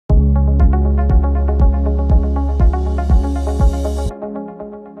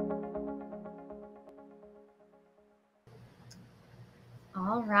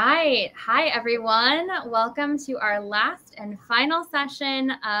right. Hi, everyone. Welcome to our last and final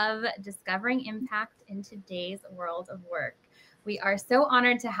session of Discovering Impact in Today's World of Work. We are so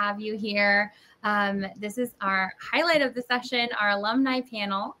honored to have you here. This is our highlight of the session, our alumni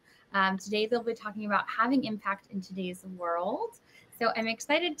panel. Today, they'll be talking about having impact in today's world. So I'm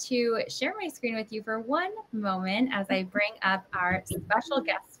excited to share my screen with you for one moment as I bring up our special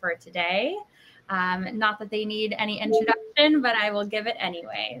guests for today. Not that they need any introduction, but I will give it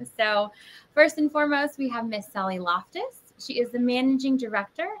anyway. So first and foremost, we have Miss Sally Lofttis. She is the Managing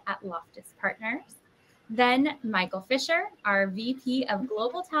Director at Lofttis Partners. Then Michael Fischer, our VP of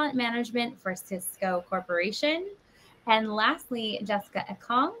Global Talent Management for Cisco Corporation. And lastly, Jessica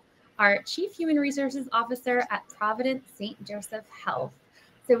Ekong, our Chief Human Resources Officer at Providence St. Joseph Health.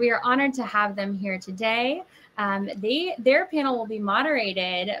 So we are honored to have them here today. Their panel will be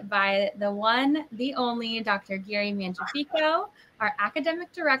moderated by the one, the only Dr. Gary Mangiofico, our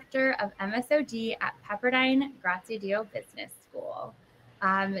Academic Director of MSOD at Pepperdine Graziadio Business School.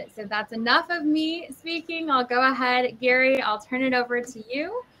 So that's enough of me speaking. I'll go ahead. Gary, I'll turn it over to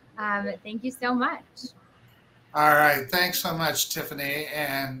you. Thank you so much. All right. Thanks so much, Tiffany.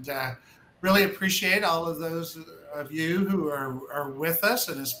 And really appreciate all of those of you who are with us,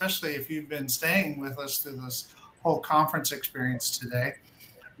 and especially if you've been staying with us through this whole conference experience today.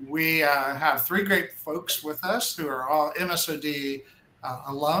 We have three great folks with us who are all MSOD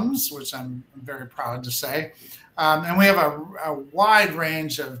alums, which I'm very proud to say. And we have a wide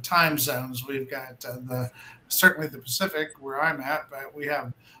range of time zones. We've got certainly the Pacific, where I'm at, but we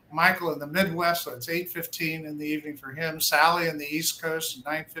have Michael in the Midwest, so it's 8:15 in the evening for him. Sally in the East Coast,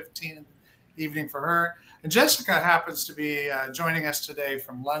 9:15 in the evening for her. And Jessica happens to be joining us today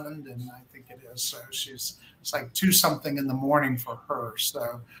from London, I think it is. So it's like 2-something in the morning for her.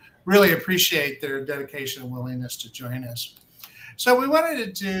 So really appreciate their dedication and willingness to join us. So we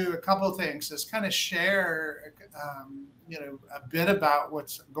wanted to do a couple of things, is kind of share, a bit about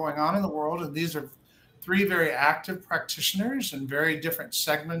what's going on in the world. And these are three very active practitioners in very different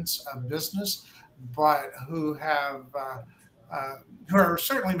segments of business, but who are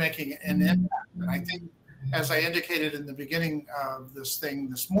certainly making an impact. And I think, as I indicated in the beginning of this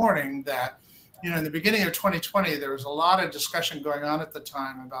thing this morning, that in the beginning of 2020, there was a lot of discussion going on at the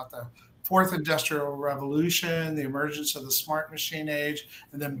time about the fourth industrial revolution, the emergence of the smart machine age,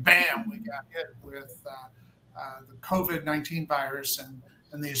 and then bam, we got hit with the COVID-19 virus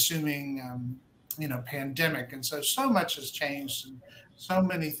and the assuming pandemic. And so much has changed, and so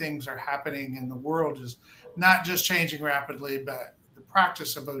many things are happening, and the world is not just changing rapidly, but the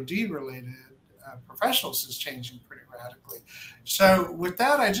practice of OD-related professionals is changing pretty radically. So with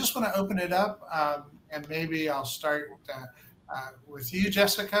that, I just want to open it up, and maybe I'll start with you,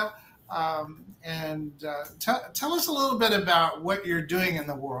 Jessica, and tell us a little bit about what you're doing in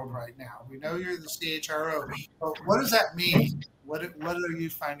the world right now. We know you're the CHRO, but what does that mean? What are you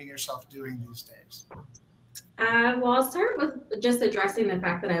finding yourself doing these days? Well, I'll start with just addressing the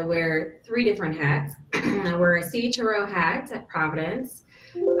fact that I wear 3 different hats. I wear a CHRO hat at Providence.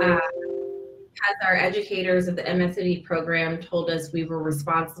 As our educators of the MSOD program told us we were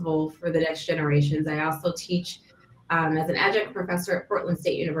responsible for the next generations, I also teach as an adjunct professor at Portland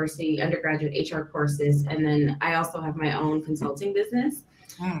State University undergraduate HR courses, and then I also have my own consulting business.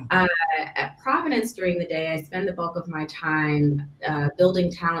 At Providence during the day, I spend the bulk of my time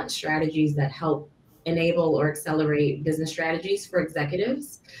building talent strategies that help enable or accelerate business strategies for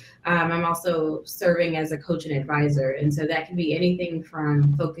executives. I'm also serving as a coach and advisor, and so that can be anything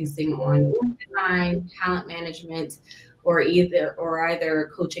from focusing on design, talent management, or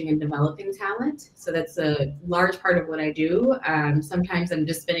either coaching and developing talent. So that's a large part of what I do. Sometimes I'm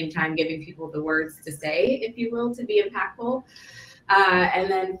just spending time giving people the words to say, if you will, to be impactful.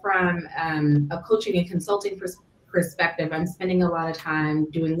 And then from a coaching and consulting perspective, I'm spending a lot of time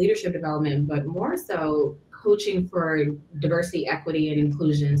doing leadership development, but more so coaching for diversity, equity, and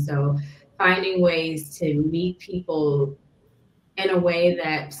inclusion. So finding ways to meet people in a way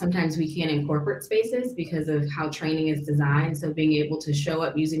that sometimes we can't in corporate spaces because of how training is designed. So being able to show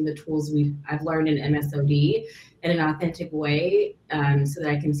up using the tools I've learned in MSOD in an authentic way, so that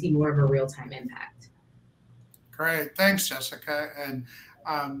I can see more of a real-time impact. Great, thanks, Jessica. And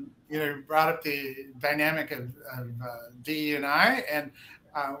you brought up the dynamic of DE&I, and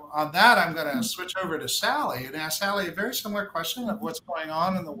on that, I'm going to switch over to Sally and ask Sally a very similar question of what's going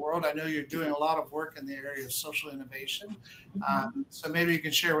on in the world. I know you're doing a lot of work in the area of social innovation, so maybe you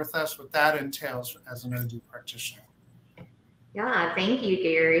can share with us what that entails as an OD practitioner. Yeah, thank you,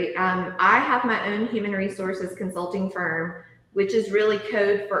 Gary. I have my own human resources consulting firm which is really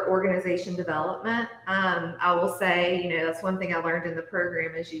code for organization development. I will say, you know, that's one thing I learned in the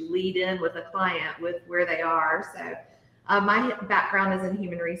program is you lead in with a client with where they are. So my background is in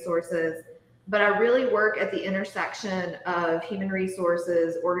human resources, but I really work at the intersection of human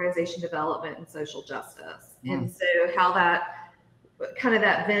resources, organization development, and social justice. And so how that kind of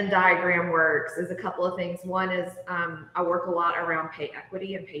that Venn diagram works is a couple of things. One is I work a lot around pay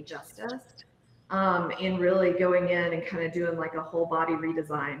equity and pay justice. And really going in and kind of doing like a whole body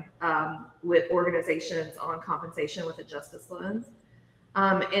redesign with organizations on compensation with a justice lens.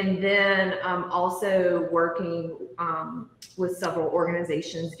 And then also working with several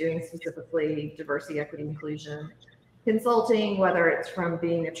organizations doing specifically diversity, equity, inclusion consulting, whether it's from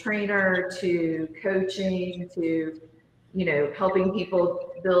being a trainer to coaching to, you know, helping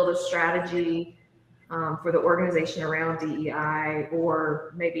people build a strategy for the organization around DEI,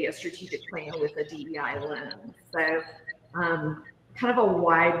 or maybe a strategic plan with a DEI lens. So kind of a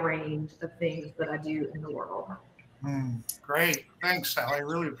wide range of things that I do in the world. Great. Thanks, Sally. I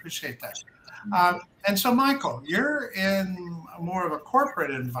really appreciate that. And so, Michael, you're in more of a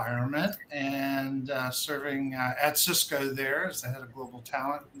corporate environment and serving at Cisco there as the head of global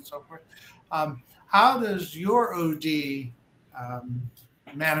talent and so forth. How does your OD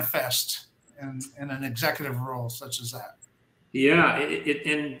manifest in an executive role such as that? Yeah,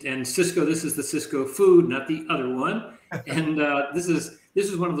 and Cisco, this is the Cisco food, not the other one. And this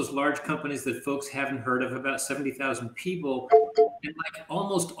is one of those large companies that folks haven't heard of, about 70,000 people. And like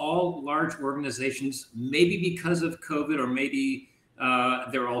almost all large organizations, maybe because of COVID or maybe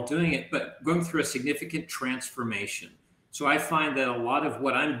they're all doing it, but going through a significant transformation. So I find that a lot of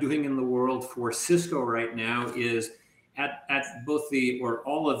what I'm doing in the world for Cisco right now is at both the or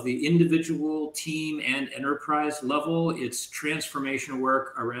all of the individual, team, and enterprise level. It's transformation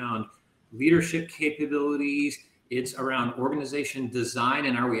work around leadership capabilities. It's around organization design,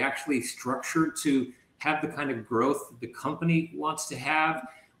 and are we actually structured to have the kind of growth the company wants to have?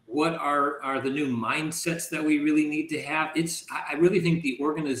 What are the new mindsets that we really need to have? I really think the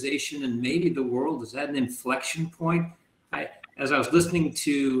organization and maybe the world is at an inflection point. As I was listening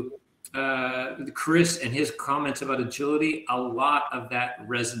to Chris and his comments about agility, a lot of that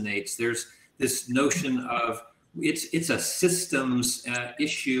resonates. There's this notion of it's a systems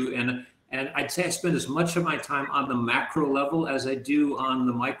issue, and I'd say I spend as much of my time on the macro level as I do on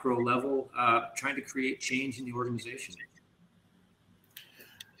the micro level, trying to create change in the organization.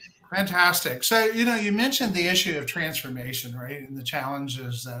 Fantastic. So, you know, you mentioned the issue of transformation, right? And the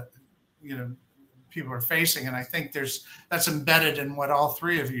challenges that, you know, people are facing. And I think that's embedded in what all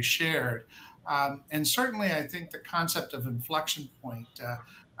three of you shared. And certainly I think the concept of inflection point,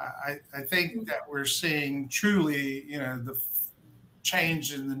 I think that we're seeing truly, you know, the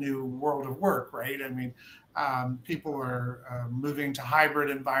change in the new world of work, right? I mean, people are moving to hybrid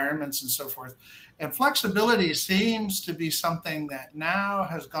environments and so forth. And flexibility seems to be something that now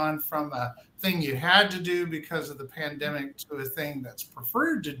has gone from a thing you had to do because of the pandemic to a thing that's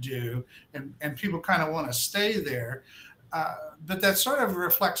preferred to do, and people kind of want to stay there. But that sort of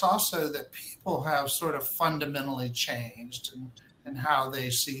reflects also that people have sort of fundamentally changed in how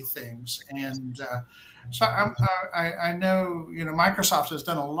they see things. And so I know, you know, Microsoft has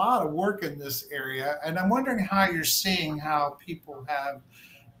done a lot of work in this area, and I'm wondering how you're seeing how people have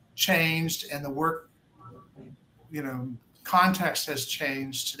changed and the work, you know, context has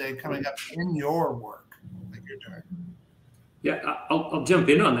changed today coming up in your work that you're doing. Yeah, I'll jump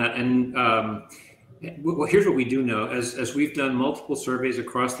in on that. And well, here's what we do know. As we've done multiple surveys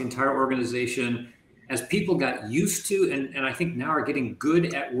across the entire organization, as people got used to, and I think now are getting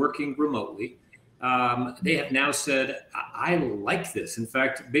good at working remotely, they have now said, I like this. In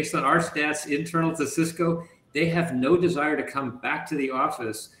fact, based on our stats internal to Cisco, they have no desire to come back to the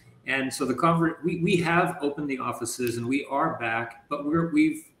office. And so we have opened the offices and we are back, but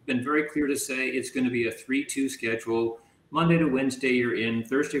we've been very clear to say it's going to be a 3-2 schedule. Monday to Wednesday, you're in.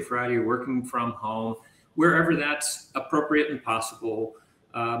 Thursday, Friday, you're working from home, wherever that's appropriate and possible.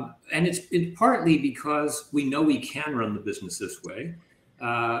 And it's partly because we know we can run the business this way.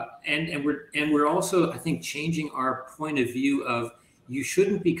 And we're also, I think, changing our point of view of you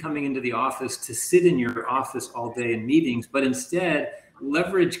shouldn't be coming into the office to sit in your office all day in meetings, but instead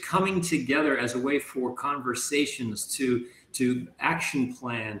leverage coming together as a way for conversations, to action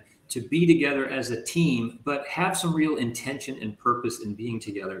plan, to be together as a team, but have some real intention and purpose in being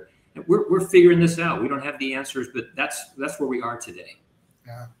together. And we're figuring this out. We don't have the answers, but that's where we are today.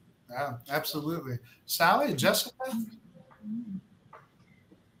 Yeah, absolutely. Sally, Jessica?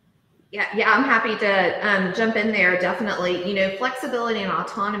 Yeah, I'm happy to jump in there. Definitely, you know, flexibility and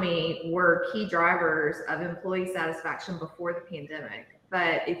autonomy were key drivers of employee satisfaction before the pandemic.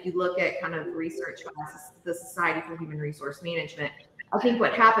 But if you look at kind of research by the Society for Human Resource Management, I think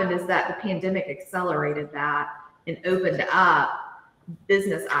what happened is that the pandemic accelerated that and opened up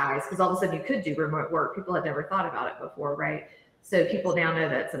business eyes, because all of a sudden you could do remote work. People had never thought about it before, right? So people now know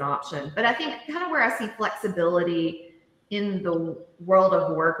that's an option. But I think kind of where I see flexibility in the world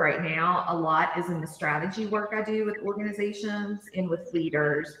of work right now a lot is in the strategy work I do with organizations and with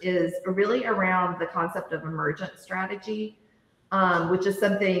leaders, is really around the concept of emergent strategy, which is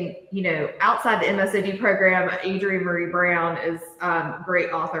something, you know, outside the MSOD program. Adrienne Marie Brown is a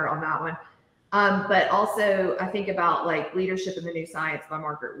great author on that one. But also I think about like Leadership in the New Science by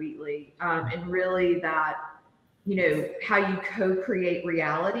Margaret Wheatley, and really that, you know, how you co-create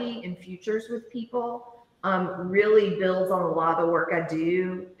reality and futures with people. Really builds on a lot of the work I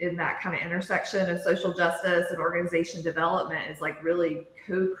do in that kind of intersection of social justice and organization development, is like really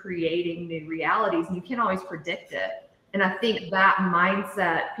co-creating new realities, and you can't always predict it. And I think that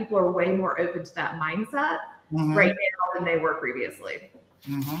mindset, people are way more open to that mindset right now than they were previously.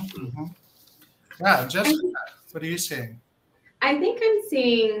 Yeah, Jessica, what are you seeing? I think I'm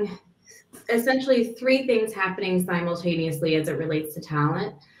seeing essentially three things happening simultaneously as it relates to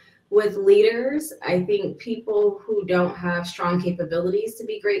talent. With leaders, I think people who don't have strong capabilities to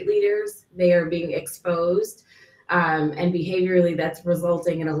be great leaders, they are being exposed, and behaviorally that's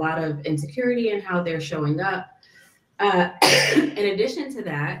resulting in a lot of insecurity in how they're showing up. In addition to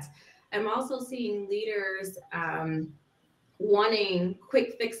that, I'm also seeing leaders wanting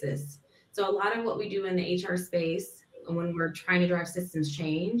quick fixes. So a lot of what we do in the HR space when we're trying to drive systems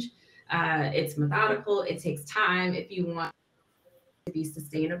change, it's methodical, it takes time if you want to be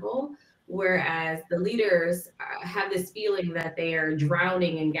sustainable, whereas the leaders have this feeling that they are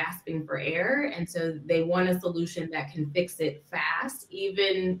drowning and gasping for air, and so they want a solution that can fix it fast.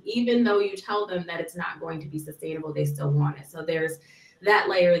 Even though you tell them that it's not going to be sustainable, they still want it. So there's that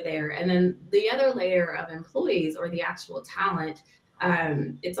layer there. And then the other layer of employees, or the actual talent,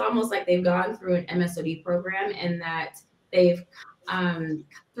 it's almost like they've gone through an MSOD program, and that they've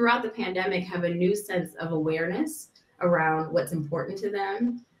throughout the pandemic have a new sense of awareness around what's important to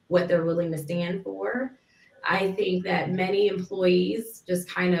them, what they're willing to stand for. I think that many employees just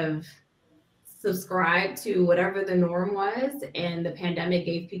kind of subscribe to whatever the norm was, and the pandemic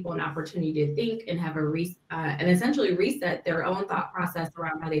gave people an opportunity to think and have and essentially reset their own thought process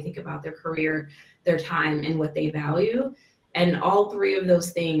around how they think about their career, their time, and what they value. And all three of those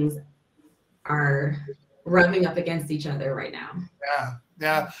things are rubbing up against each other right now.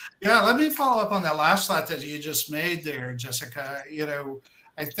 Yeah. Let me follow up on that last thought that you just made there, Jessica. You know,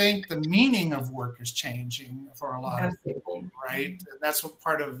 I think the meaning of work is changing for a lot of people, right? That's what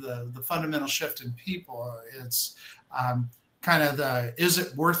part of the fundamental shift in people. It's kind of the "is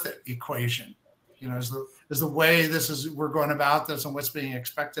it worth it" equation. You know, is the way we're going about this and what's being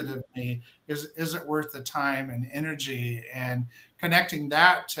expected of me, is it worth the time and energy? And connecting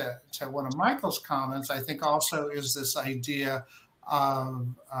that to one of Michael's comments, I think also is this idea of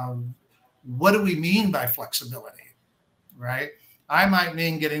what do we mean by flexibility, right? I might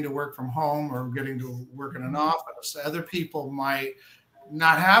mean getting to work from home or getting to work in an office. Other people might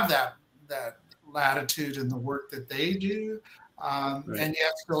not have that latitude in the work that they do. Right. And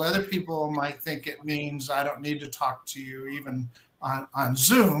yet still other people might think it means I don't need to talk to you even on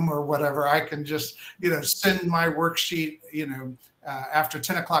Zoom or whatever. I can just, you know, send my worksheet, you know, after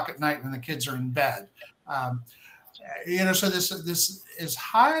 10 o'clock at night when the kids are in bed. You know, so this is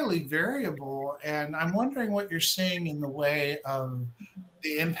highly variable, and I'm wondering what you're seeing in the way of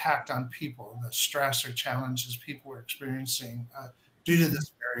the impact on people, the stress or challenges people are experiencing due to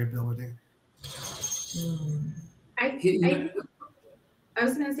this variability. I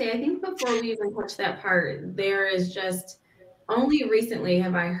was going to say, I think before we even touch that part, there is just only recently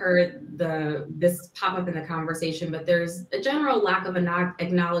have I heard this pop up in the conversation, but there's a general lack of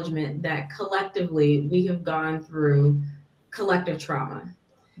acknowledgement that collectively we have gone through collective trauma.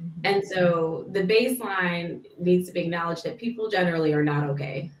 And so the baseline needs to be acknowledged that people generally are not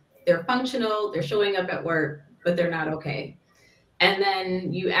okay. They're functional, they're showing up at work, but they're not okay. And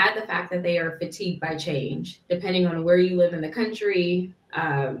then you add the fact that they are fatigued by change, depending on where you live in the country,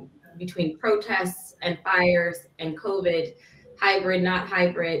 between protests and fires and COVID, hybrid, not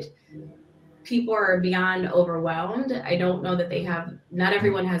hybrid, people are beyond overwhelmed. I don't know that not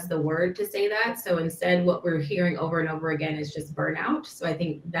everyone has the word to say that. So instead, what we're hearing over and over again is just burnout. So I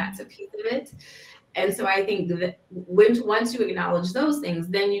think that's a piece of it. And so I think that once you acknowledge those things,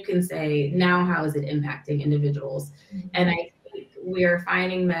 then you can say, now how is it impacting individuals? And I think we are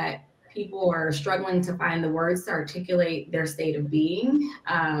finding that people are struggling to find the words to articulate their state of being.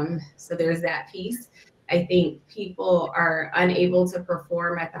 So there's that piece. I think people are unable to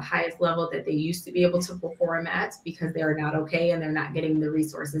perform at the highest level that they used to be able to perform at because they're not okay and they're not getting the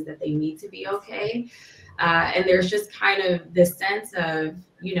resources that they need to be okay. And there's just kind of this sense of,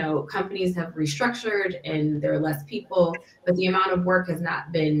 you know, companies have restructured and there are less people, but the amount of work has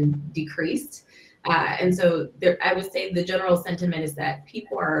not been decreased. And so I would say the general sentiment is that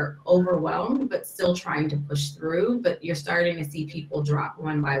people are overwhelmed, but still trying to push through. But you're starting to see people drop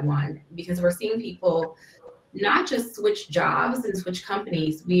one by one because we're seeing people not just switch jobs and switch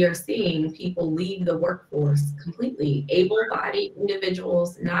companies. We are seeing people leave the workforce completely, able-bodied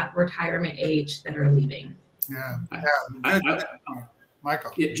individuals, not retirement age, that are leaving. Yeah. Good.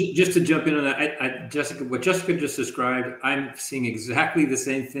 Michael. Yeah, just to jump in on that, Jessica, what Jessica just described, I'm seeing exactly the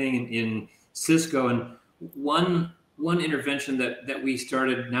same thing in Cisco. And one intervention that we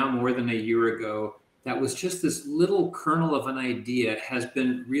started now more than a year ago, that was just this little kernel of an idea, has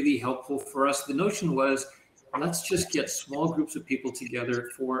been really helpful for us. The notion was, let's just get small groups of people together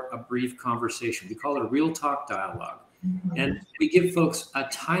for a brief conversation. We call it a real talk dialogue. And we give folks a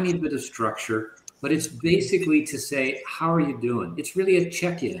tiny bit of structure, but it's basically to say, how are you doing? It's really a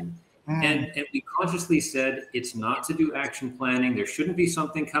check-in. And we consciously said it's not to do action planning. There shouldn't be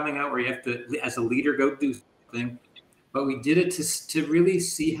something coming out where you have to, as a leader, go do something. But we did it to really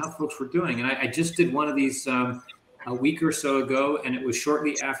see how folks were doing. And I just did one of these a week or so ago, and it was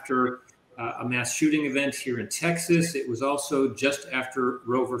shortly after a mass shooting event here in Texas. It was also just after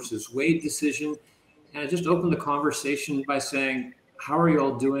Roe versus Wade decision. And I just opened the conversation by saying, how are you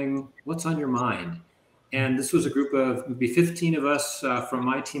all doing? What's on your mind? And this was a group of maybe 15 of us from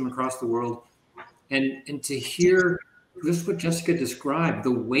my team across the world. And to hear just what Jessica described,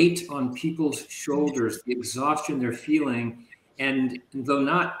 the weight on people's shoulders, the exhaustion they're feeling, and though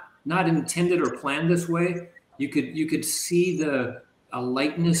not intended or planned this way, you could see a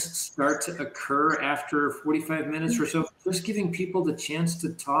lightness start to occur after 45 minutes or so. Just giving people the chance to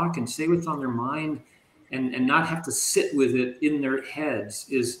talk and say what's on their mind and not have to sit with it in their heads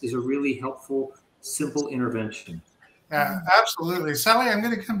is a really helpful, simple intervention. Yeah, absolutely. Sally, I'm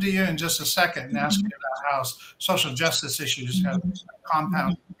going to come to you in just a second and ask you about how social justice issues have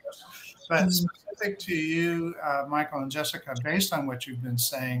compounded this. But specific to you, Michael and Jessica, based on what you've been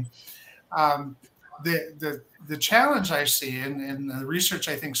saying, the challenge I see, and the research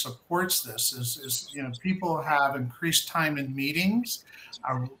I think supports this, is you know, people have increased time in meetings,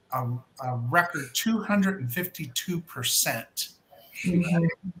 a record 252%.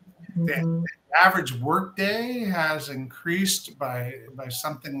 The average workday has increased by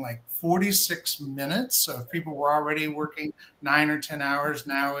something like 46 minutes. So if people were already working 9 or 10 hours,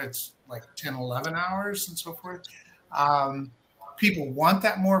 now it's like 10, 11 hours and so forth. People want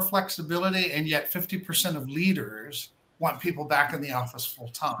that more flexibility, and yet 50% of leaders want people back in the office full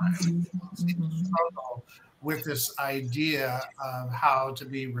time. Struggle with this idea of how to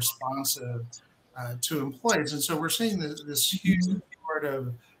be responsive to employees. And so we're seeing this huge sort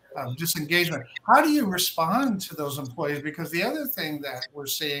of disengagement. How do you respond to those employees? Because the other thing that we're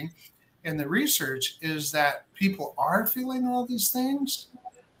seeing in the research is that people are feeling all these things.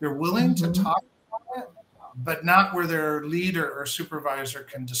 They're willing to talk about it, but not where their leader or supervisor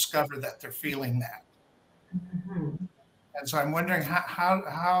can discover that they're feeling that. And so I'm wondering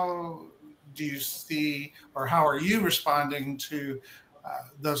how do you see, or how are you responding to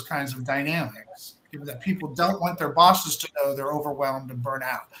those kinds of dynamics? Given that people don't want their bosses to know they're overwhelmed and burnt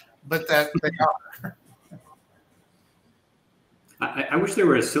out, but that they are. I wish there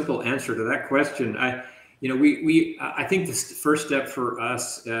were a simple answer to that question. I think the first step for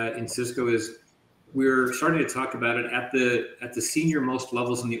us in Cisco is we're starting to talk about it at the senior most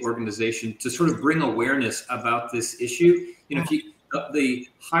levels in the organization to sort of bring awareness about this issue. You know, the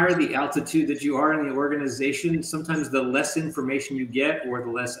higher the altitude that you are in the organization, sometimes the less information you get, or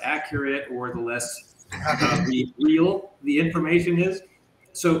the less accurate, or the less real the information is.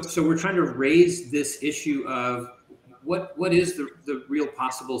 So we're trying to raise this issue of what is the real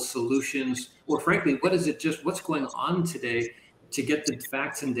possible solutions, or frankly, what's going on today to get the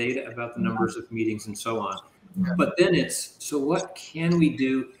facts and data about the numbers of meetings and so on. But then so what can we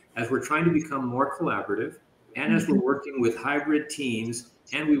do as we're trying to become more collaborative, and as we're working with hybrid teams,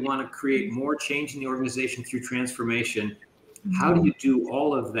 and we want to create more change in the organization through transformation? How do you do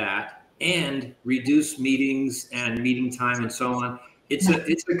all of that and reduce meetings and meeting time and so on? It's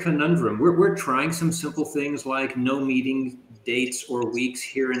a conundrum. We're trying some simple things like no meeting dates or weeks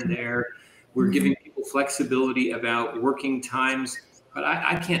here and there. We're giving people flexibility about working times. But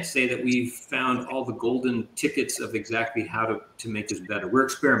I can't say that we've found all the golden tickets of exactly how to make this better. We're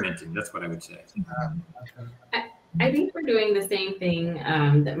experimenting. That's what I would say. I think we're doing the same thing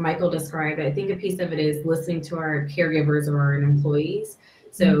that Michael described. I think a piece of it is listening to our caregivers or our employees.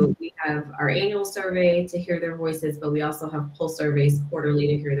 So we have our annual survey to hear their voices, but we also have pulse surveys quarterly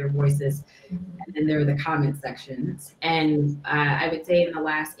to hear their voices. And then there are the comment sections. And I would say in the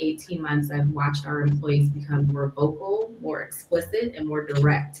last 18 months, I've watched our employees become more vocal, more explicit, and more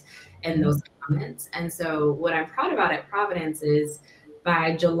direct in those comments. And so what I'm proud about at Providence is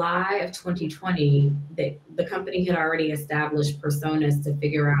by July of 2020, the company had already established personas to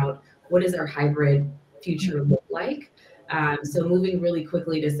figure out what does our hybrid future look like. So moving really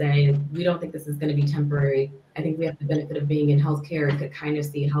quickly to say, we don't think this is going to be temporary. I think we have the benefit of being in healthcare and could kind of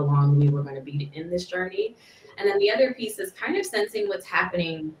see how long we were going to be in this journey. And then the other piece is kind of sensing what's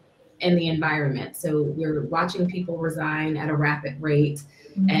happening in the environment. So we're watching people resign at a rapid rate,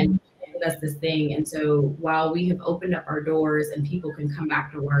 and that's this thing. And so while we have opened up our doors and people can come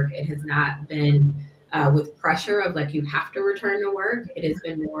back to work, it has not been with pressure of like, you have to return to work. It has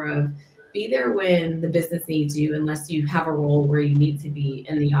been more of be there when the business needs you, unless you have a role where you need to be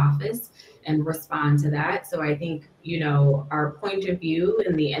in the office, and respond to that. So I think, you know, our point of view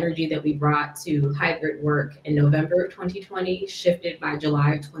and the energy that we brought to hybrid work in November of 2020 shifted by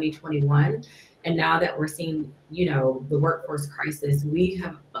July of 2021. And now that we're seeing, you know, the workforce crisis, we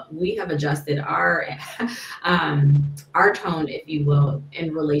have adjusted our tone, if you will,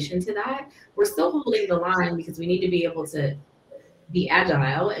 in relation to that. We're still holding the line because we need to be able to be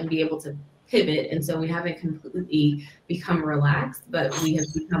agile and be able to pivot. And so we haven't completely become relaxed, but we have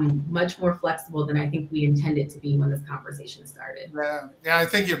become much more flexible than I think we intended to be when this conversation started. Yeah, I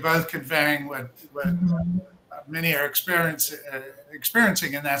think you're both conveying what many are experiencing,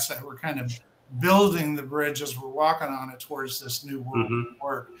 and that's that we're kind of building the bridge as we're walking on it towards this new world of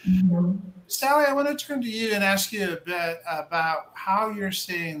work. Sally, I want to turn to you and ask you a bit about how you're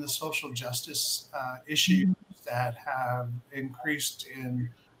seeing the social justice issues that have increased in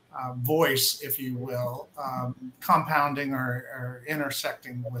voice, if you will, compounding or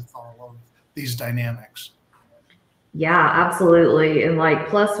intersecting with all of these dynamics. Yeah, absolutely. And like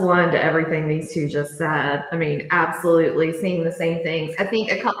 +1 to everything these two just said. I mean, absolutely seeing the same things. I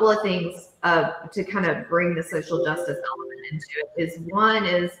think a couple of things to kind of bring the social justice element into it is, one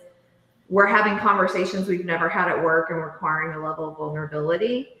is we're having conversations we've never had at work and requiring a level of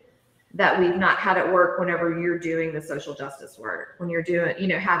vulnerability that we've not had at work whenever you're doing the social justice work, when you're doing, you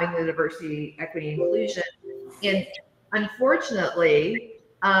know, having the diversity, equity, inclusion. And unfortunately,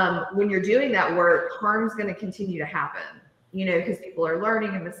 when you're doing that work, harm's going to continue to happen, you know, because people are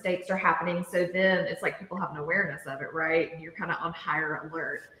learning and mistakes are happening. So then it's like people have an awareness of it, right? And you're kind of on higher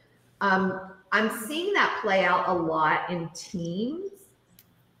alert. I'm seeing that play out a lot in teams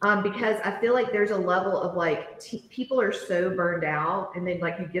because I feel like there's a level of like people are so burned out, and then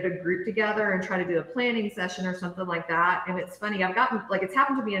like you get a group together and try to do a planning session or something like that. And it's funny, I've gotten like, it's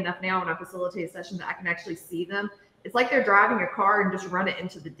happened to me enough now when I facilitate a session that I can actually see them. It's like they're driving a car and just run it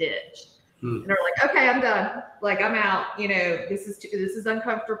into the ditch. And they're like, okay, I'm done. Like, I'm out. You know, this is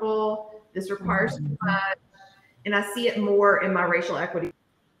uncomfortable. This requires too much. And I see it more in my racial equity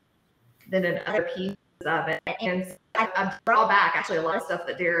than in other pieces of it. And I draw back actually a lot of stuff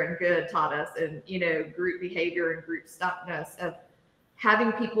that Darren Good taught us, and, you know, group behavior and group stuckness of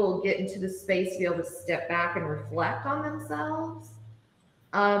having people get into the space to be able to step back and reflect on themselves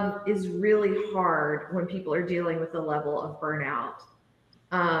is really hard when people are dealing with the level of burnout.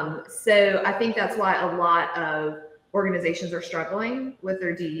 So I think that's why a lot of organizations are struggling with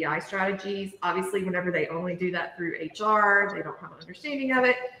their DEI strategies. Obviously, whenever they only do that through HR, they don't have an understanding of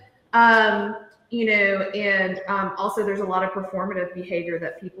it. You know, and also there's a lot of performative behavior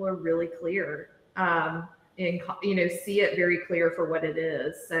that people are really clear and, you know, see it very clear for what it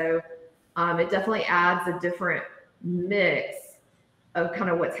is. So it definitely adds a different mix of kind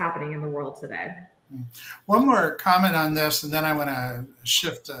of what's happening in the world today. One more comment on this, and then I want to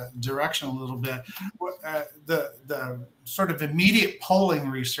shift direction a little bit. The sort of immediate polling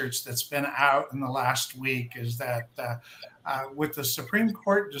research that's been out in the last week is that with the Supreme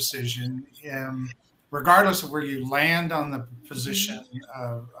Court decision, regardless of where you land on the position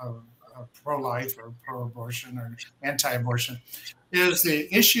of pro-life or pro-abortion or anti-abortion, is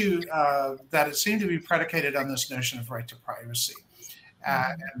the issue that it seemed to be predicated on this notion of right to privacy.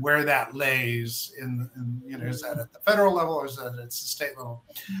 And where that lays in, you know, is that at the federal level or is that at the state level?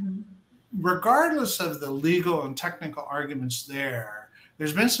 Regardless of the legal and technical arguments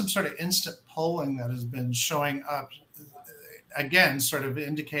there's been some sort of instant polling that has been showing up again, sort of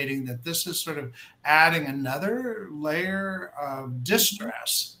indicating that this is sort of adding another layer of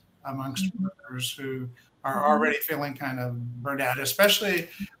distress amongst workers who are already feeling kind of burned out, especially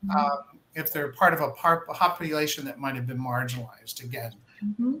if they're part of a population that might have been marginalized. Again,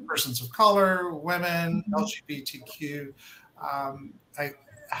 persons of color, women, LGBTQ.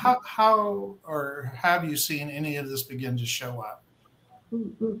 How or have you seen any of this begin to show up?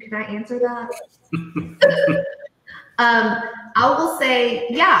 Can I answer that? I will say,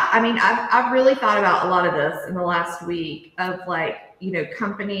 yeah. I mean, I've really thought about a lot of this in the last week of like, you know,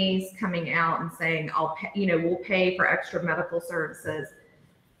 companies coming out and saying, I'll pay, you know, we'll pay for extra medical services.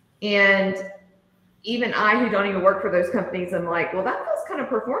 And even I, who don't even work for those companies, I'm like, well, that feels kind of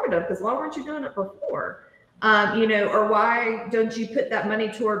performative, because why weren't you doing it before? You know, or why don't you put that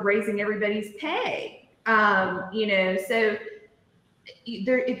money toward raising everybody's pay? You know, so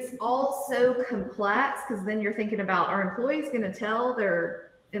it's all so complex, because then you're thinking about, are employees going to tell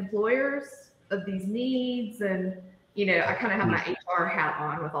their employers of these needs? And, you know, I kind of have my HR hat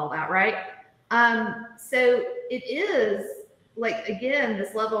on with all that, right? So it is like, again,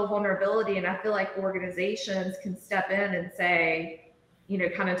 this level of vulnerability. And I feel like organizations can step in and say, you know,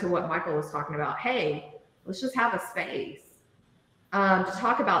 kind of to what Michael was talking about, hey, let's just have a space to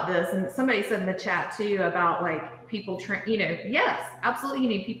talk about this. And somebody said in the chat too about like people train, you know, yes, absolutely. You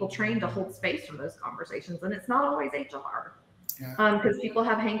need people trained to hold space for those conversations. And it's not always HR, because people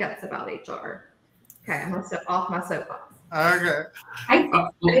have hangups about HR. Okay, I'm gonna step off my soapbox. Okay.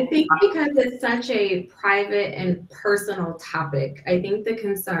 I think because it's such a private and personal topic, I think the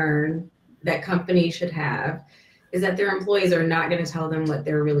concern that companies should have is that their employees are not going to tell them what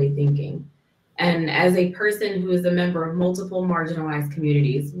they're really thinking. And as a person who is a member of multiple marginalized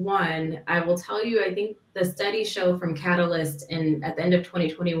communities, one, I will tell you, I think the studies show from Catalyst at the end of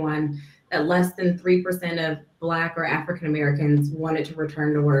 2021 that less than 3% of Black or African Americans wanted to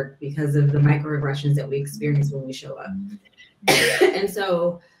return to work because of the microaggressions that we experience when we show up. And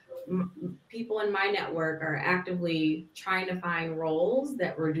so people in my network are actively trying to find roles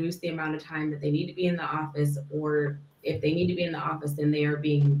that reduce the amount of time that they need to be in the office, or if they need to be in the office, then they are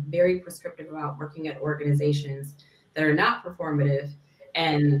being very prescriptive about working at organizations that are not performative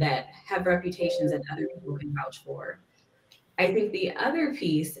and that have reputations that other people can vouch for. I think the other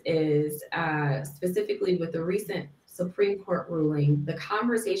piece is specifically with the recent Supreme Court ruling, the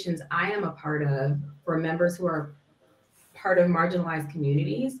conversations I am a part of for members who are part of marginalized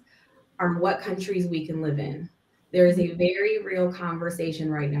communities are what countries we can live in. There is a very real conversation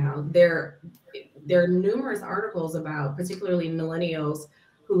right now. There are numerous articles about particularly millennials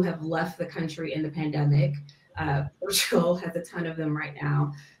who have left the country in the pandemic. Portugal has a ton of them right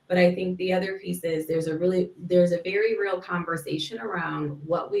now. But I think the other piece is there's a very real conversation around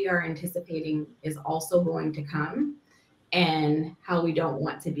what we are anticipating is also going to come and how we don't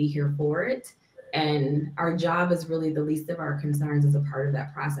want to be here for it. And our job is really the least of our concerns as a part of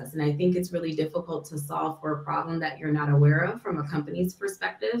that process. And I think it's really difficult to solve for a problem that you're not aware of from a company's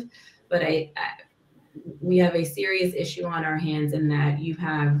perspective. But we have a serious issue on our hands in that you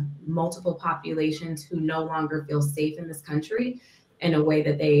have multiple populations who no longer feel safe in this country in a way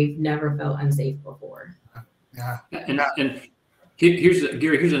that they've never felt unsafe before. Yeah. And here's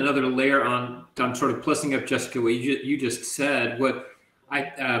Gary, another layer on sort of plussing up Jessica, what you just said. What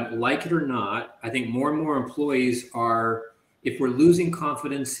I like it or not, I think more and more employees are, if we're losing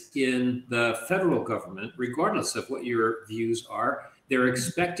confidence in the federal government, regardless of what your views are, they're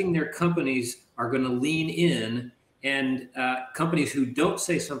expecting their companies are going to lean in, and companies who don't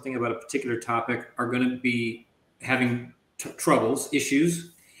say something about a particular topic are going to be having troubles,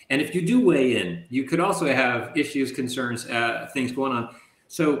 issues. And if you do weigh in, you could also have issues, concerns, things going on.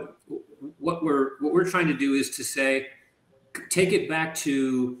 So what we're trying to do is to say, take it back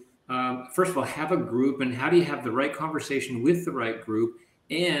to, first of all, have a group, and how do you have the right conversation with the right group,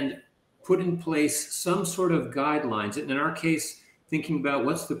 and put in place some sort of guidelines. And in our case, thinking about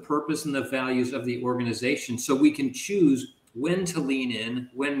what's the purpose and the values of the organization, so we can choose when to lean in,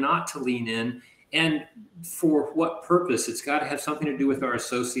 when not to lean in, and for what purpose. It's got to have something to do with our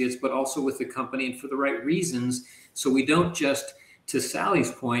associates, but also with the company, and for the right reasons. So we don't just, to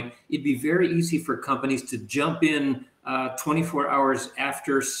Sally's point, it'd be very easy for companies to jump in 24 hours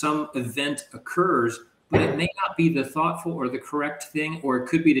after some event occurs, but it may not be the thoughtful or the correct thing, or it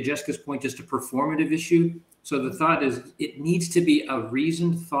could be, to Jessica's point, just a performative issue. So the thought is, it needs to be a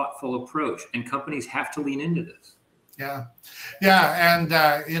reasoned, thoughtful approach, and companies have to lean into this. Yeah. And,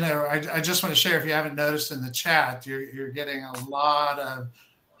 you know, I just want to share, if you haven't noticed in the chat, you're getting a lot of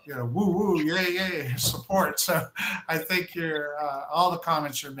woo woo, yay yay support. So I think all the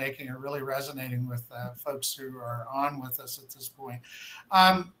comments you're making are really resonating with folks who are on with us at this point.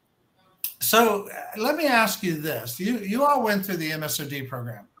 So let me ask you this: you all went through the MSOD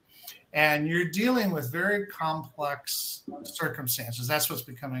program, and you're dealing with very complex circumstances. That's what's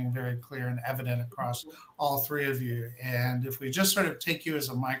becoming very clear and evident across all three of you. And if we just sort of take you as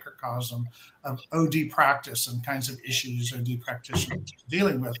a microcosm of OD practice and kinds of issues OD practitioners are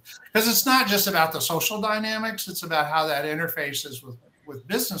dealing with, because it's not just about the social dynamics, it's about how that interfaces with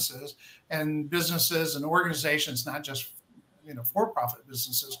businesses and organizations, not just for-profit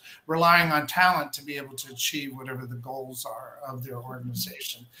businesses, relying on talent to be able to achieve whatever the goals are of their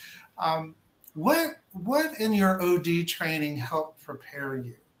organization. What in your OD training helped prepare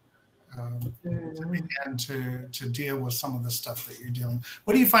you to begin to deal with some of the stuff that you're dealing?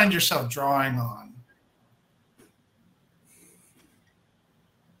 What do you find yourself drawing on?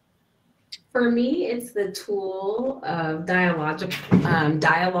 For me, it's the tool of dialogue.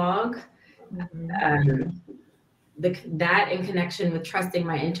 That in connection with trusting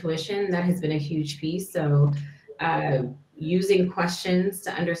my intuition, that has been a huge piece. So using questions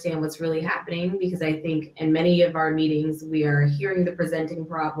to understand what's really happening, because I think in many of our meetings, we are hearing the presenting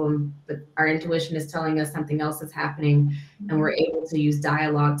problem, but our intuition is telling us something else is happening, and we're able to use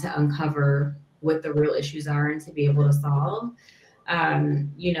dialogue to uncover what the real issues are and to be able to solve.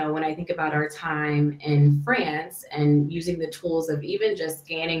 When I think about our time in France and using the tools of even just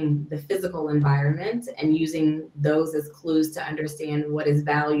scanning the physical environment and using those as clues to understand what is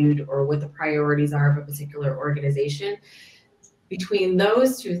valued or what the priorities are of a particular organization, between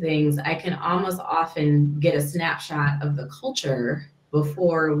those two things, I can almost often get a snapshot of the culture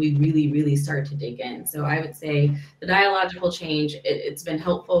before we really, really start to dig in. So I would say the dialogical change, it's been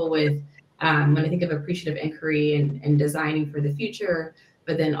helpful with when I think of appreciative inquiry and designing for the future,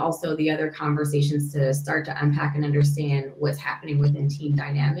 but then also the other conversations to start to unpack and understand what's happening within team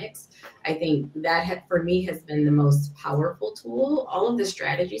dynamics. I think that for me has been the most powerful tool. All of the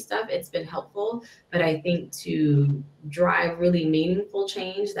strategy stuff, it's been helpful, but I think to drive really meaningful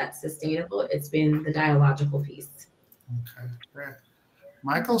change that's sustainable, it's been the dialogical piece. Okay, great.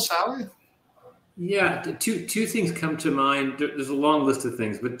 Michael, Sally? Yeah, two things come to mind. There's a long list of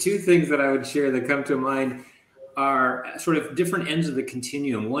things, but two things that I would share that come to mind are sort of different ends of the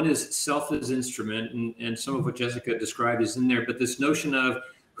continuum. One is self as instrument, and some of what Jessica described is in there, but this notion of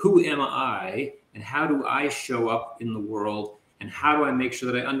who am I and how do I show up in the world, and how do I make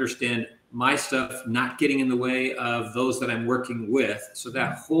sure that I understand my stuff not getting in the way of those that I'm working with. So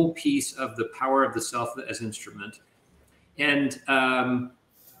that whole piece of the power of the self as instrument. And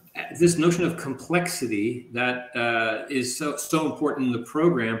this notion of complexity that is so important in the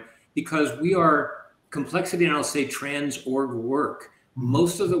program, because we are complexity, and I'll say trans org work.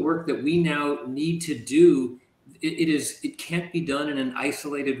 Most of the work that we now need to do, it can't be done in an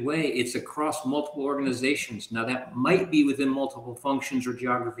isolated way. It's across multiple organizations. Now that might be within multiple functions or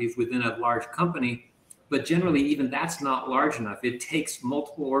geographies within a large company, but generally even that's not large enough. It takes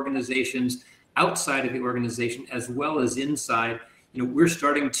multiple organizations outside of the organization as well as inside. We're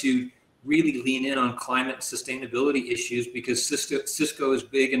starting to really lean in on climate sustainability issues because Cisco is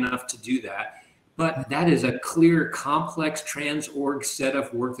big enough to do that. But that is a clear, complex trans-org set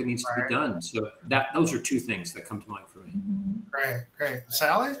of work that needs to be done. So those are two things that come to mind for me. Great.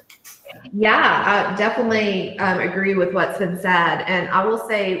 Sally? Yeah, I definitely agree with what's been said. And I will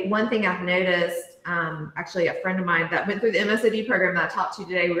say one thing I've noticed, actually a friend of mine that went through the MSOD program that I talked to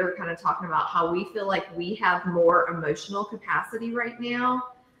today, we were kind of talking about how we feel like we have more emotional capacity right now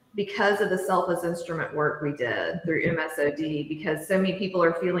because of the self as instrument work we did through MSOD, because so many people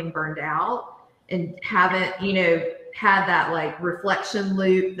are feeling burned out and haven't, had that like reflection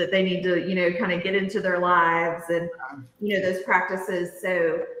loop that they need to, kind of get into their lives and, those practices.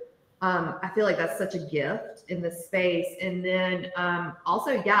 So I feel like that's such a gift in this space. And then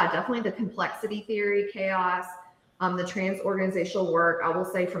also, yeah, definitely the complexity theory, chaos, the trans-organizational work. I will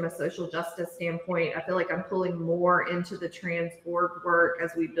say from a social justice standpoint, I feel like I'm pulling more into the trans-org work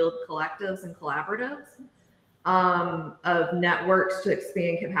as we build collectives and collaboratives of networks to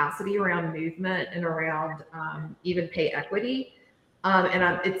expand capacity around movement and around even pay equity. And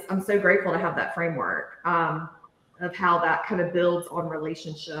I'm so grateful to have that framework of how that kind of builds on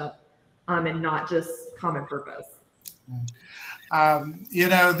relationship and not just common purpose.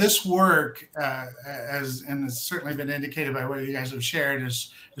 This work, and it's certainly been indicated by what you guys have shared,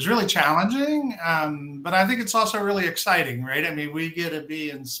 is really challenging, but I think it's also really exciting, right? I mean, we get to be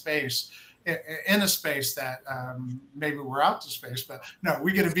in a space that maybe we're out to space, but no,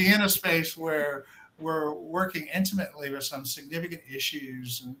 we get to be in a space where were working intimately with some significant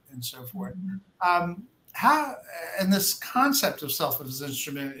issues and so forth. How, and this concept of self as an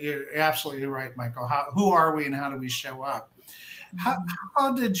instrument, you're absolutely right, Michael. Who are we and how do we show up?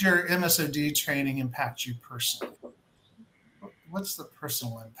 How did your MSOD training impact you personally? What's the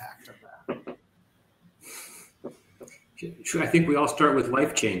personal impact of that? Sure, I think we all start with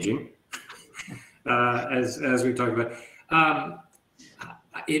life-changing, as we talked about.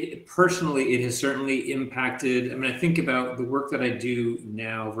 Personally, it has certainly impacted. I mean, I think about the work that I do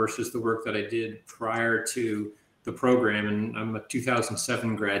now versus the work that I did prior to the program, and I'm a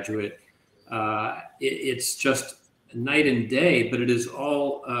 2007 graduate. It's just night and day, but it is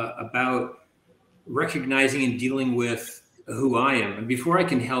all about recognizing and dealing with who I am. And before I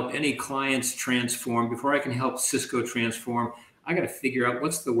can help any clients transform, before I can help Cisco transform, I got to figure out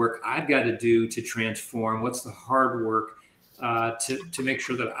what's the work I've got to do to transform, what's the hard work to make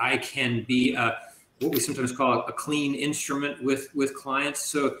sure that I can be what we sometimes call a clean instrument with clients.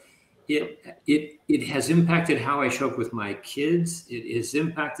 So it has impacted how I show up with my kids. It has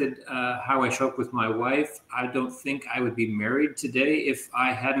impacted how I show up with my wife. I don't think I would be married today if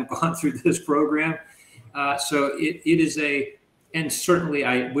I hadn't gone through this program. So it is and certainly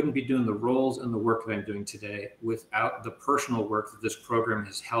I wouldn't be doing the roles and the work that I'm doing today without the personal work that this program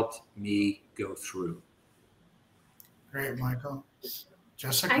has helped me go through. Great, Michael.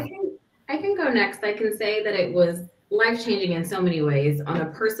 Jessica? I can go next. I can say that it was life-changing in so many ways. On a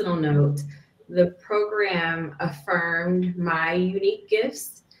personal note, the program affirmed my unique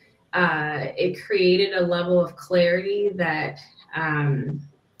gifts. It created a level of clarity that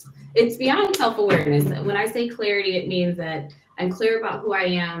it's beyond self-awareness. When I say clarity, it means that I'm clear about who I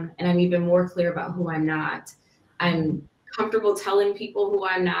am, and I'm even more clear about who I'm not. I'm comfortable telling people who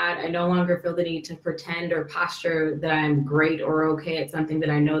I'm not. I no longer feel the need to pretend or posture that I'm great or okay at something that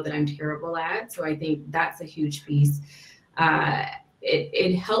I know that I'm terrible at. So I think that's a huge piece.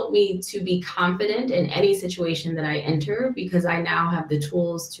 It helped me to be confident in any situation that I enter because I now have the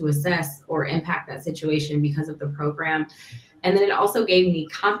tools to assess or impact that situation because of the program. And then it also gave me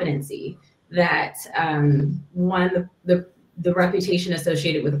competency that the reputation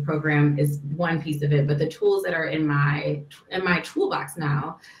associated with the program is one piece of it, but the tools that are in my toolbox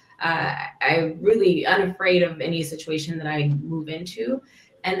now, I'm really unafraid of any situation that I move into.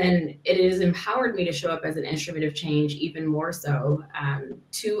 And then it has empowered me to show up as an instrument of change even more so.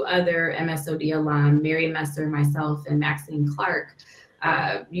 Two other MSOD alum, Mary Messer, myself, and Maxine Clark,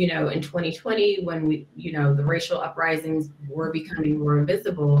 in 2020, when the racial uprisings were becoming more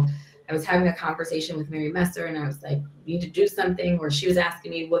visible, I was having a conversation with Mary Messer and I was like, we need to do something. Or she was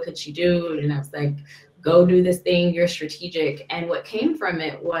asking me, what could she do? And I was like, go do this thing, you're strategic. And what came from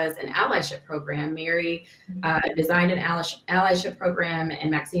it was an allyship program. Mary designed an allyship program and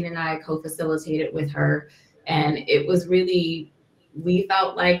Maxine and I co-facilitated with her. And it was really, we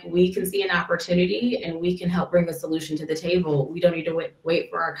felt like we can see an opportunity and we can help bring a solution to the table. We don't need to wait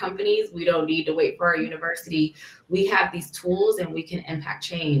for our companies. We don't need to wait for our university. We have these tools and we can impact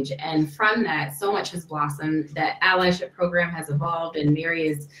change. And from that, so much has blossomed. That allyship program has evolved and Mary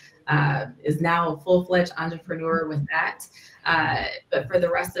is now a full-fledged entrepreneur with that. But for the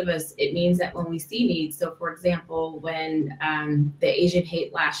rest of us, it means that when we see needs, so for example, when the Asian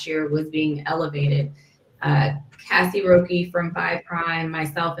hate last year was being elevated, Cassie Roki from 5 Prime,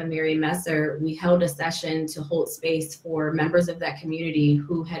 myself, and Mary Messer, we held a session to hold space for members of that community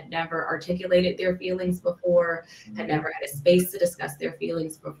who had never articulated their feelings before, had never had a space to discuss their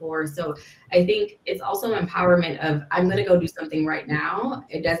feelings before. So I think it's also empowerment of, I'm going to go do something right now.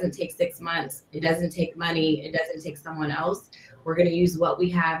 It doesn't take 6 months. It doesn't take money. It doesn't take someone else. We're going to use what we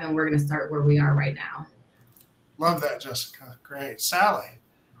have and we're going to start where we are right now. Love that, Jessica. Great. Sally?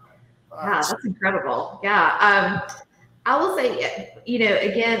 Wow, that's incredible. Yeah. I will say,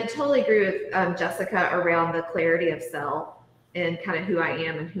 again, totally agree with Jessica around the clarity of self and kind of who I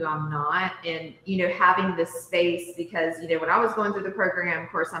am and who I'm not. And, having this space because, when I was going through the program, of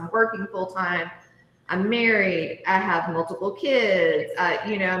course, I'm working full time. I'm married. I have multiple kids. I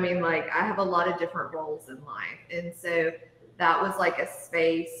have a lot of different roles in life. And so that was like a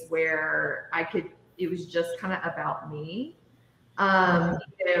space where it was just kind of about me.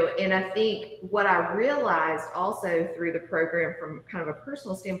 And I think what I realized also through the program from kind of a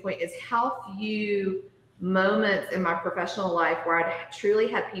personal standpoint is how few moments in my professional life where I truly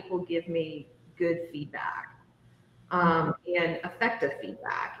had people give me good feedback, and effective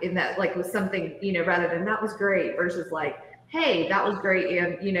feedback. And that was something, rather than that was great versus like, hey, that was great.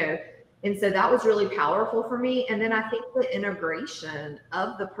 And so that was really powerful for me. And then I think the integration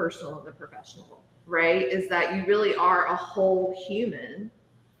of the personal and the professional, right, is that you really are a whole human.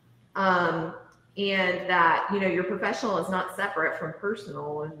 and that, you know, your professional is not separate from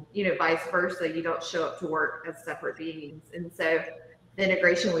personal, and, you know, vice versa. You don't show up to work as separate beings. And so the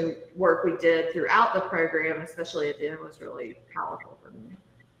integration work we did throughout the program, especially at the end, was really powerful for me.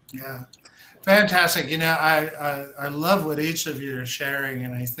 Yeah, fantastic. You know, I love what each of you are sharing,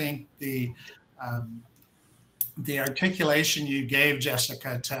 and I think the articulation you gave,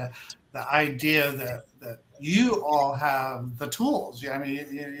 Jessica, to the idea that you all have the tools. I mean,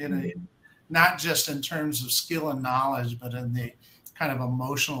 you know, not just in terms of skill and knowledge, but in the kind of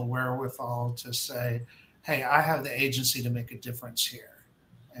emotional wherewithal to say, hey, I have the agency to make a difference here,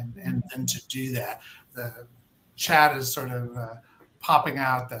 and then to do that. The chat is sort of popping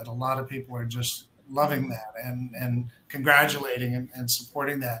out that a lot of people are just loving that and congratulating and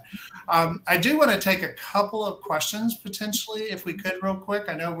supporting that. I do want to take a couple of questions potentially, if we could, real quick.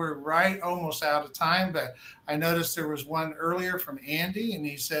 I know we're almost out of time, but I noticed there was one earlier from Andy, and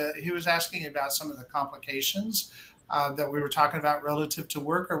he said he was asking about some of the complications that we were talking about relative to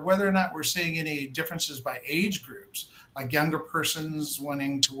work, or whether or not we're seeing any differences by age groups, like younger persons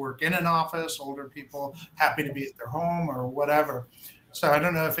wanting to work in an office, older people happy to be at their home, or whatever. So I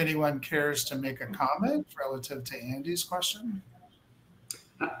don't know if anyone cares to make a comment relative to Andy's question.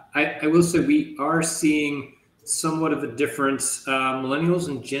 I will say we are seeing somewhat of a difference. Millennials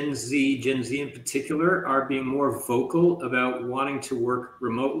and Gen Z in particular, are being more vocal about wanting to work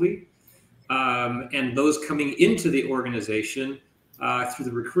remotely. And those coming into the organization through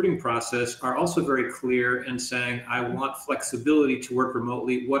the recruiting process are also very clear and saying, I want flexibility to work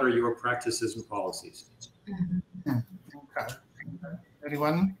remotely. What are your practices and policies? Okay.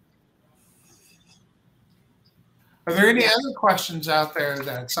 Anyone? Are there any other questions out there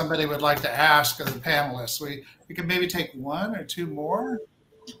that somebody would like to ask of the panelists? We can maybe take one or two more.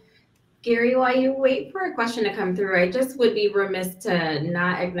 Gary, while you wait for a question to come through, I just would be remiss to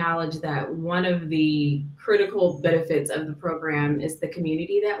not acknowledge that one of the critical benefits of the program is the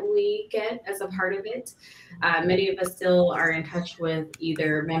community that we get as a part of it. Many of us still are in touch with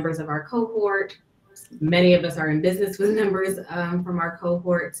either members of our cohort. Many of us are in business with members from our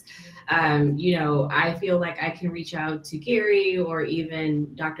cohorts. You know, I feel like I can reach out to Gary or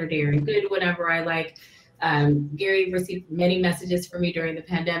even Dr. Darren Good whenever I like. Gary received many messages from me during the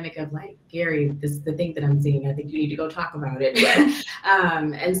pandemic of like, Gary, this is the thing that I'm seeing. I think you need to go talk about it.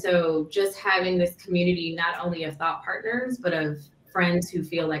 And so just having this community, not only of thought partners, but of friends who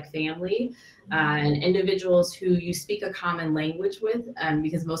feel like family, and individuals who you speak a common language with,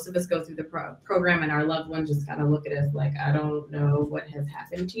 because most of us go through the program and our loved ones just kind of look at us like, I don't know what has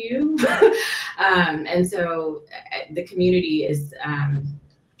happened to you. And so the community is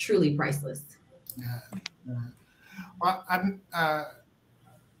truly priceless. Yeah. Well, I'm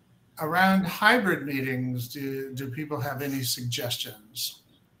around hybrid meetings. Do people have any suggestions?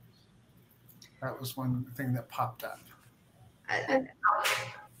 That was one thing that popped up.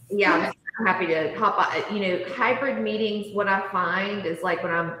 Yeah, I'm happy to hop on. You know, hybrid meetings, what I find is like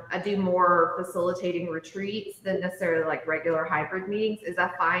when I do more facilitating retreats than necessarily like regular hybrid meetings, is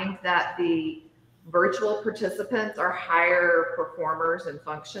I find that the virtual participants are higher performers and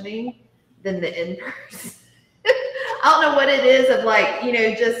functioning than the in-person. I don't know what it is of like, you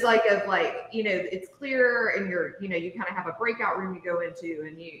know, just like of like, you know, it's clearer and you're, you know, you kind of have a breakout room you go into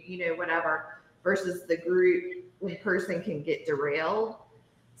and you know, whatever, versus the group in person can get derailed.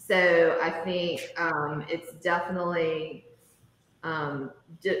 So I think it's definitely,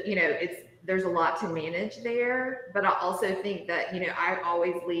 you know, there's a lot to manage there, but I also think that, you know, I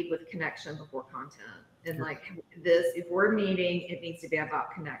always lead with connection before content. And like this, if we're meeting, it needs to be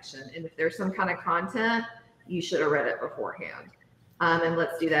about connection. And if there's some kind of content, you should have read it beforehand. And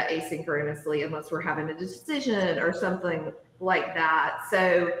let's do that asynchronously, unless we're having a decision or something like that.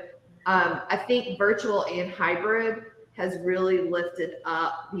 So I think virtual and hybrid has really lifted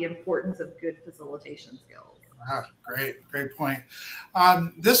up the importance of good facilitation skills. Wow, great point.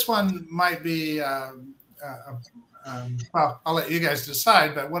 This one might be, well, I'll let you guys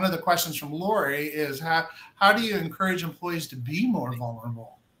decide, but one of the questions from Lori is how do you encourage employees to be more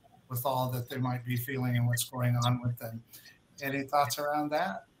vulnerable with all that they might be feeling and what's going on with them? Any thoughts around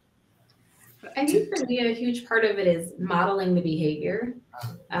that? I think for me, a huge part of it is modeling the behavior.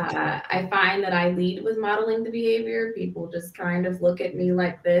 I find that I lead with modeling the behavior. People just kind of look at me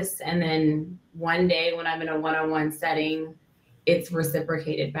like this. And then one day when I'm in a one-on-one setting, it's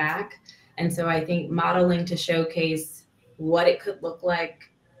reciprocated back. And so I think modeling to showcase what it could look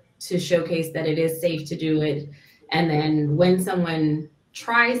like, to showcase that it is safe to do it. And then when someone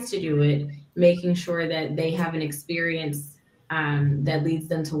tries to do it, making sure that they have an experience that leads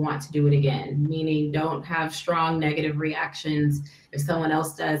them to want to do it again. Meaning, don't have strong negative reactions. If someone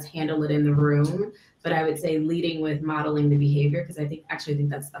else does, handle it in the room. But I would say leading with modeling the behavior, because I actually think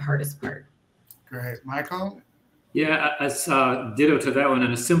that's the hardest part. Great. Michael? Yeah, as ditto to that one.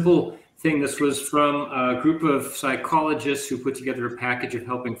 And a simple thing, this was from a group of psychologists who put together a package of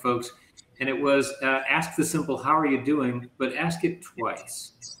helping folks. And it was ask the simple, how are you doing? But ask it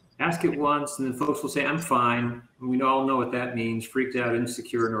twice. Ask it once, and then folks will say, I'm fine. And we all know what that means: freaked out,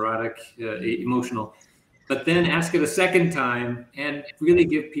 insecure, neurotic, emotional. But then ask it a second time and really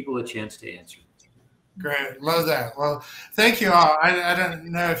give people a chance to answer. Great. Love that. Well, thank you all. I don't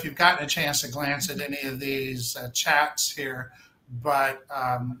know if you've gotten a chance to glance at any of these chats here, but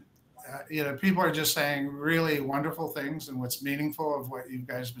you know, people are just saying really wonderful things and what's meaningful of what you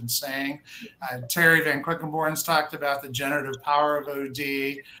guys have been saying. Terry Van Quickenborn's talked about the generative power of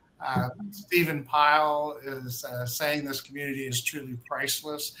OD. Stephen Pyle is saying this community is truly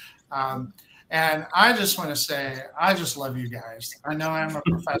priceless. And I just want to say, I just love you guys. I know I'm a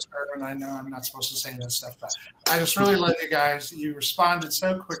professor and I know I'm not supposed to say that stuff, but I just really love you guys. You responded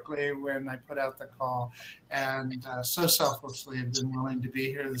so quickly when I put out the call, and so selflessly have been willing to be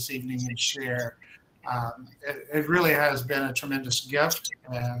here this evening and share. It really has been a tremendous gift,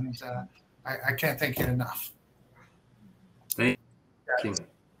 and I can't thank you enough. Thank you.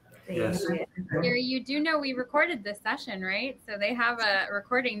 Yes. Gary, you do know we recorded this session, right? So they have a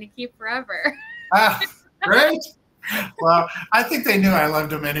recording to keep forever. Great. Well, I think they knew I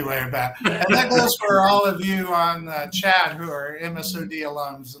loved them anyway. And that goes for all of you on the chat who are MSOD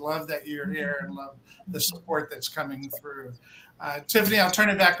alums. Love that you're here and love the support that's coming through. Tiffany, I'll turn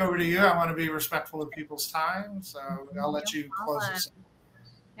it back over to you. I want to be respectful of people's time, so I'll let you close this.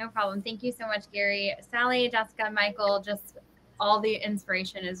 No problem. Thank you so much, Gary. Sally, Jessica, Michael, just all the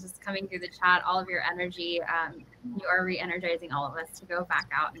inspiration is just coming through the chat, all of your energy. You are re-energizing all of us to go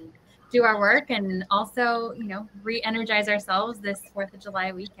back out and do our work, and also, you know, re-energize ourselves this 4th of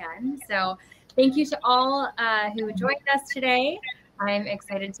July weekend. So thank you to all who joined us today. I'm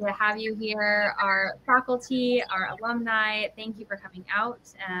excited to have you here, our faculty, our alumni. Thank you for coming out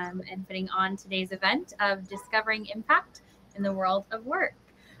and putting on today's event of Discovering Impact in the World of Work.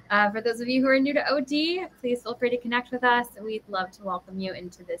 For those of you who are new to OD, please feel free to connect with us. We'd love to welcome you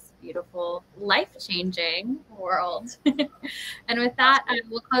into this beautiful, life-changing world. And with that,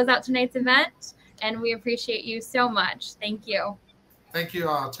 we'll close out tonight's event, and we appreciate you so much. Thank you. Thank you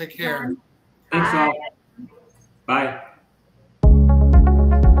all. Take care. Thanks all. Bye.